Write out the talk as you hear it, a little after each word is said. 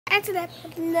And today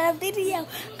in the video,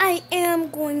 I'm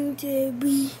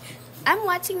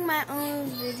watching my own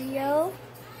video.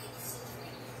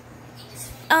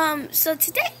 So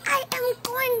today I am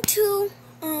going to,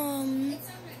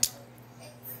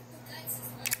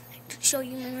 show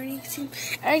you my morning routine.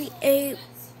 I already ate,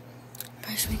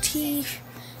 brushed my teeth.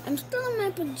 I'm still in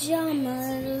my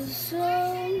pajamas,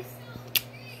 so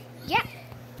yeah.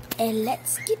 And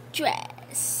let's get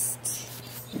dressed.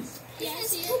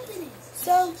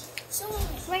 So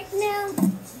right now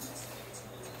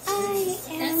I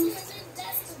am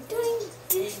doing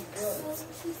this.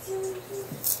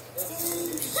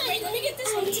 And let me get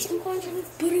this. I'm going to be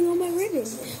putting on my ribbon.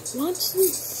 Watch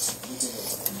this.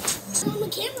 I'm a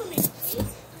cameraman.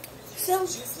 So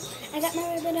I got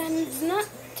my ribbon on. It's not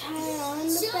tied on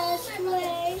the best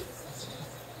way.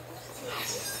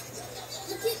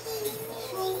 I'm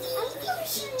going to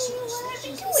show you what I've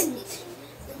been doing.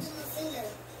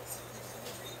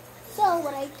 So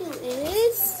what I do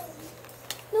is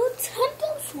Nintendo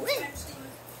Switch.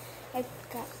 I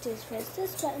got to press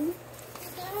this button.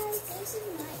 Guys,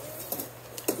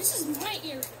 this is my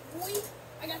ear. Boy,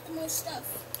 I got the most stuff.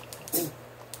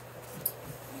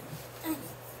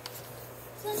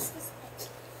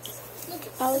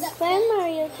 I was playing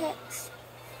Mario Kart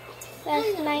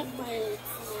last night.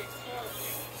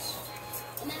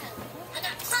 I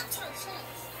got Pop-Tarts.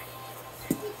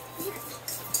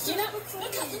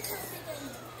 Look how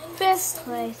First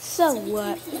place, so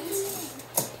what?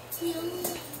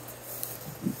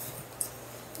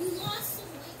 we lost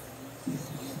some weight.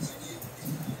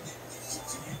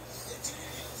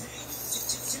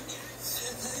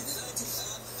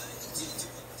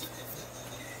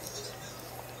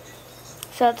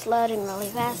 So it's loading really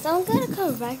fast. So I'm gonna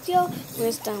correct you when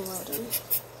it's done loading.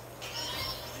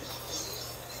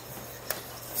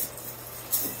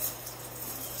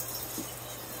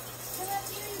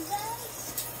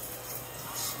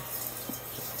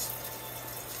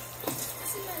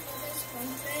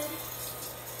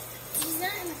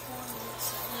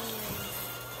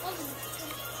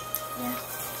 Yeah.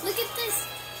 Look at this.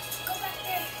 Go back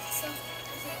there.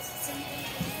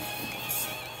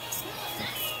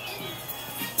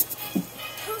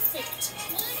 Perfect.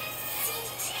 1, 2,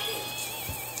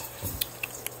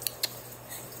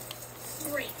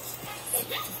 3. Great.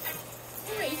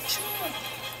 Great job.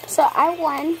 So I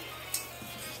won.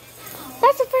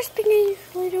 That's the first thing I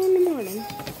usually do in the morning.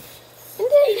 And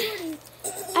then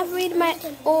I read my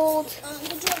old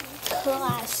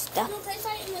class stuff. You want to play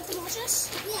fight and let them watch us?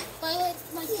 Yeah.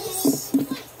 Like this. Wait,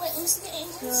 let me see the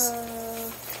angles.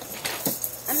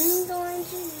 I'm going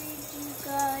to read you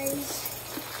guys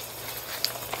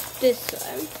this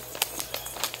one.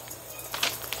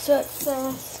 So it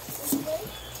says,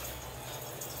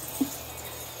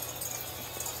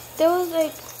 there was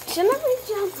like, should I read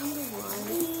jump number 1?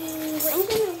 I'm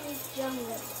gonna read jump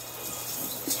number 1.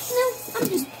 No, I'm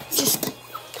just.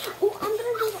 Oh, I'm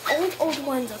gonna do the old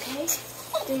ones, okay?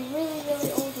 The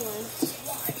really old ones.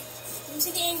 Let me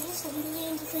see the angles. Let me see the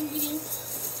angles from reading.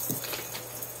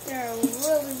 They're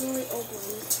really old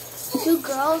ones. 2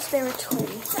 girls, they were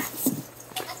twins.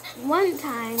 One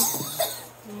time,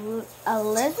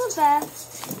 Elizabeth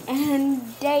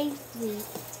and Daisy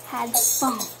had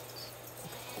phones.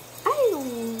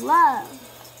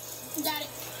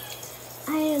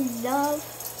 I love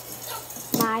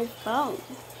my phone.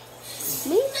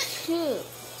 Me too,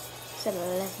 said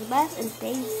Elizabeth, and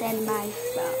they said my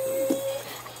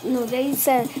phone. No, they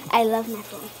said I love my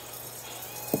phone.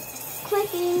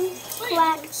 Clicking,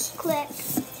 clack, click,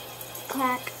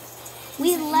 clack.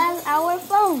 We love our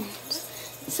phones.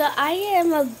 So I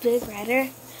am a big writer.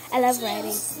 I love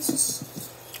writing.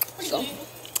 So, and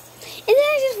then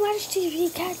I just watched TV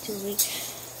casually.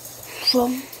 So,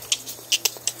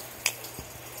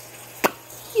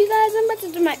 you guys, I'm about to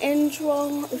do my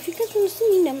intro. If you guys want to see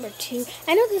me number 2,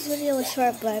 I know this video is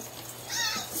short, but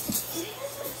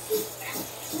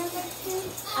number 2,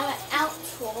 I'm an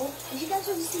outro. If you guys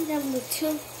want to see number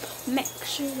 2, make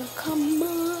sure to come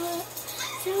up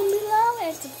down below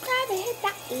and subscribe and hit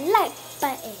that like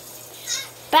button.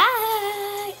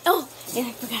 Bye. Oh, and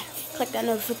I forgot. Click that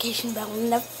notification bell in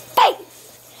the face.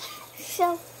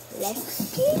 So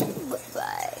let's get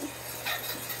goodbye.